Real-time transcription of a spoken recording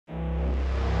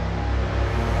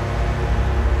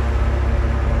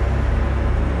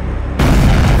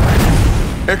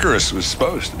Icarus was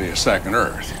supposed to be a second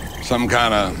Earth. Some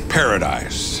kind of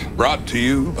paradise brought to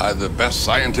you by the best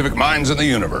scientific minds in the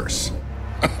universe.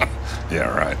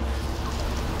 Yeah, right.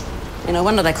 You know,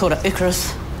 wonder they called it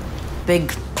Icarus. Big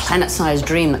planet-sized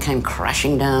dream that came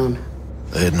crashing down.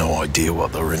 They had no idea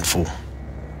what they were in for.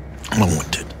 No one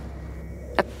did.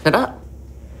 Wrapped it up.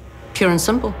 Pure and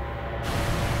simple.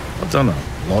 I've done a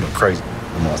lot of crazy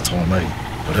in my time,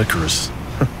 eh? But Icarus,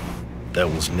 that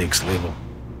was next level.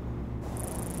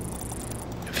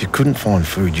 If you couldn't find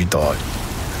food, you died.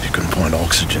 If you couldn't find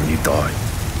oxygen, you died.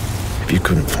 If you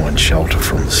couldn't find shelter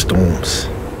from the storms,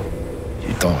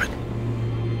 you died.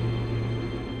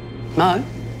 Mo,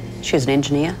 she was an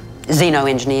engineer, a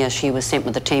xeno-engineer. She was sent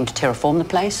with the team to terraform the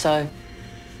place, so...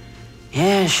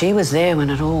 yeah, she was there when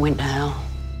it all went to hell.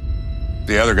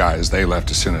 The other guys, they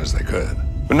left as soon as they could.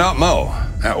 But not Mo.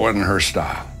 That wasn't her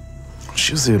style.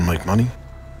 She was there to make money,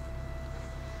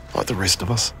 like the rest of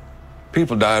us.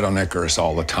 People died on Icarus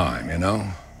all the time, you know?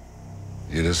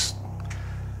 You just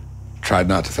tried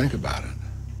not to think about it.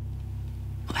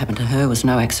 What happened to her was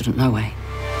no accident, no way.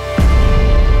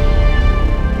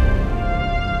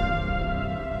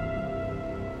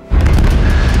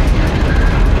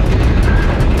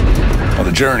 Well,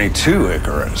 the journey to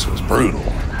Icarus was brutal.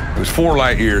 It was 4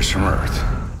 light years from Earth,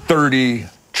 30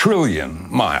 trillion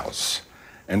miles,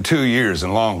 and 2 years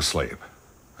in long sleep.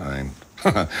 I mean,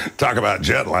 talk about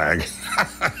jet lag.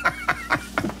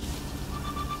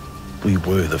 We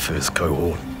were the first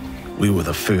cohort. We were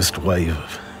the first wave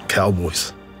of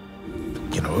cowboys.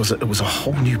 You know, it was a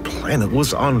whole new planet. It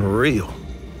was unreal.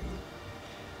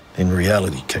 Then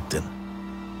reality kicked in.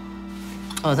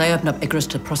 Oh, they opened up Icarus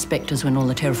to prospectors when all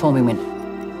the terraforming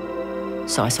went.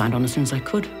 So I signed on as soon as I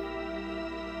could.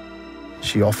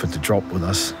 She offered to drop with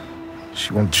us.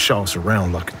 She wanted to show us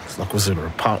around like was it her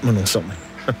apartment or something.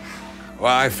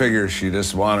 Well, I figure she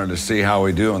just wanted to see how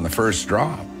we do on the first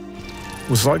drop. It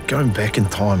was like going back in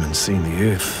time and seeing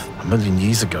the Earth 1,000,000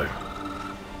 years ago.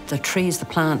 The trees, the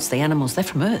plants, the animals, they're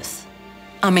from Earth.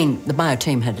 I mean, the bio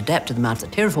team had adapted them after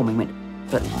the terraforming went,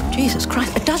 but Jesus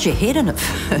Christ, it does your head in at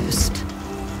first.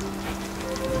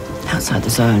 Outside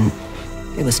the zone,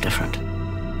 it was different.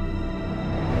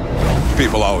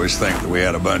 People always think that we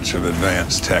had a bunch of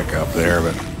advanced tech up there,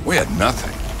 but we had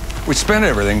nothing. We spent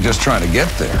everything just trying to get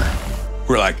there.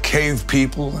 We're like cave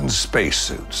people in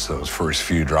spacesuits, those first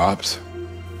few drops.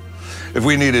 If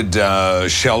we needed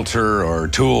shelter or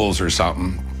tools or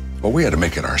something, well, we had to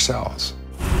make it ourselves.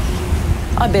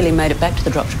 I barely made it back to the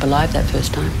drop ship alive that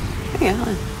first time. Yeah,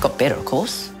 I got better, of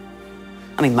course.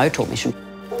 I mean, Mo taught me. She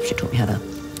taught me how to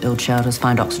build shelters,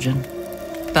 find oxygen.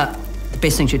 But the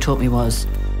best thing she taught me was,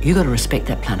 you got to respect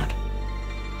that planet,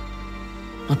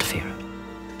 not to fear it.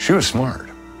 She was smart.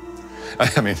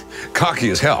 I mean,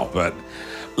 cocky as hell, but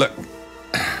look,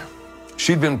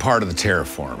 she'd been part of the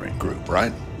terraforming group,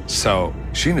 right? So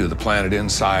she knew the planet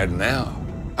inside and out.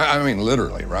 I mean,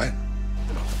 literally, right?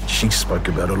 She spoke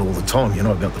about it all the time, you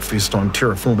know, about the first time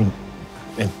terraforming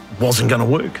and wasn't going to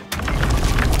work.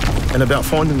 And about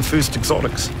finding the first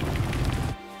exotics.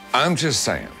 I'm just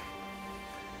saying,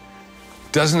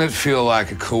 doesn't it feel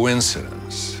like a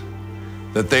coincidence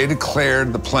that they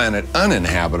declared the planet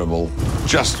uninhabitable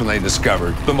just when they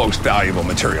discovered the most valuable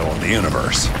material in the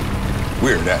universe?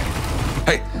 Weird, eh?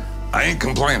 Hey, I ain't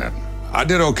complaining. I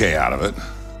did okay out of it.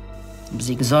 It was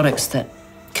the exotics that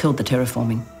killed the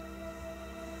terraforming.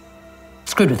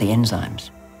 Screwed with the enzymes.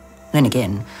 Then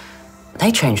again,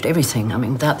 they changed everything. I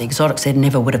mean, without the exotics, there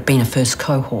never would have been a first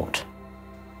cohort.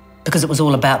 Because it was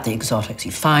all about the exotics.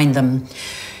 You find them,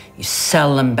 you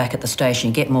sell them back at the station,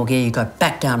 you get more gear, you go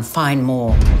back down, find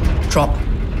more, drop,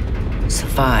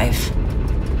 survive,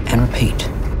 and repeat.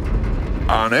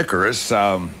 On Icarus,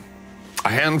 a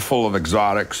handful of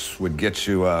exotics would get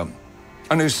you a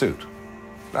new suit,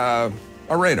 a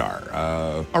radar,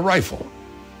 a rifle.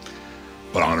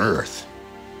 But on Earth,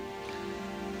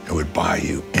 it would buy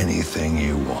you anything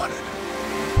you wanted.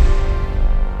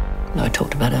 I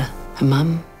talked about her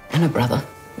mum and her brother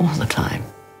all the time.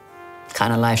 The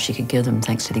kind of life she could give them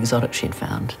thanks to the exotics she'd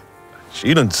found. She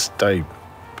didn't stay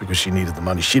because she needed the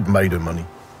money. She'd made her money.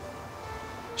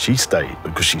 She stayed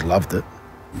because she loved it.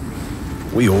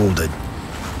 We all did.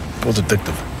 It was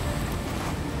addictive.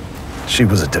 She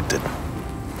was addicted.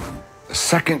 The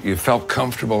second you felt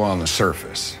comfortable on the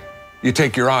surface, you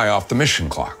take your eye off the mission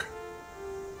clock.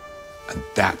 And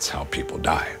that's how people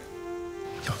died.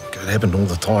 It happened all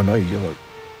the time, eh? You know,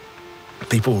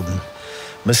 people would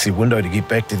miss their window to get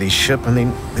back to their ship, and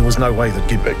then there was no way they'd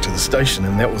get back to the station,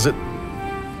 and that was it.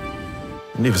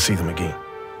 Never see them again.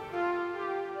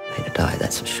 They'd have died,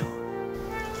 that's for sure.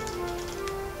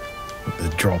 The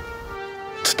drop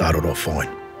started off fine.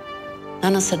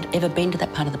 None of us had ever been to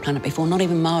that part of the planet before, not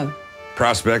even Mo.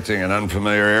 Prospecting in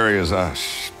unfamiliar areas, I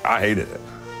hated it.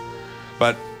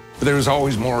 But there was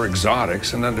always more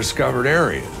exotics and undiscovered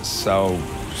areas, so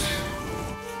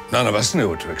none of us knew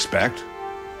what to expect.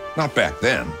 Not back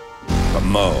then, but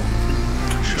Mo,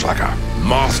 she was like a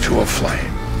moth to a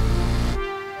flame.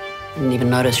 Didn't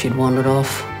even notice she'd wandered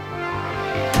off.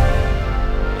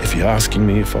 If you're asking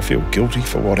me if I feel guilty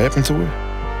for what happened to her,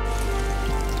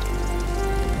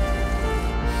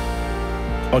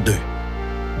 I do.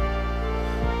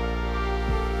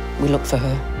 We looked for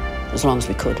her as long as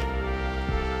we could.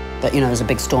 But, you know, there's a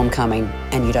big storm coming,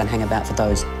 and you don't hang about for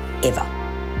those ever.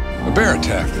 A bear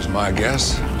attack is my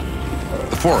guess.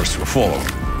 The forests were full of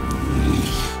them.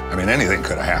 I mean, anything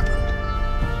could have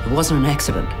happened. It wasn't an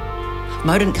accident.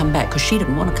 Mo didn't come back because she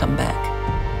didn't want to come back.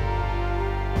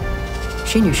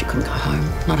 She knew she couldn't go home,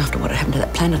 not after what had happened to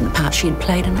that planet and the part she had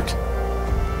played in it.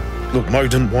 Look, Mo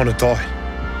didn't want to die.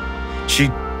 She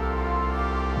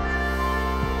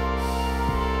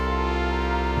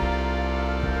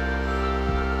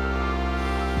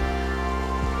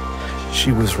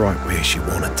was right where she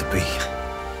wanted to be.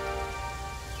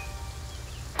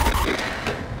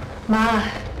 Ma,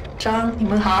 John, 你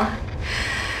们好.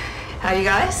 How you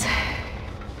guys?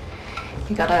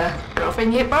 You got a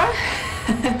girlfriend yet, bro?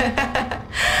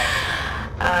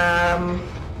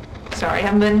 Sorry, I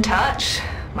haven't been in touch.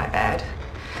 My bad.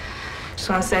 Just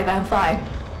want to say that I'm fine.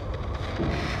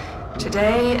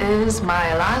 Today is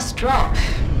my last drop.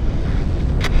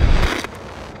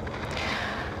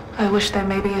 I wish that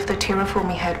maybe if the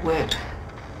terraforming had worked,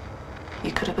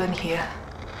 you could have been here.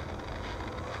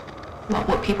 Not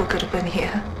what people could have been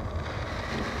here.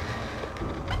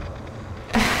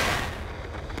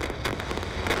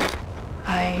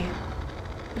 I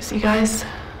miss you guys.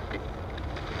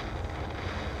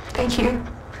 Thank you.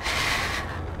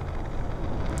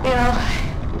 You know,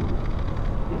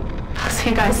 I'll see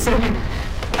you guys soon.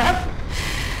 Yeah?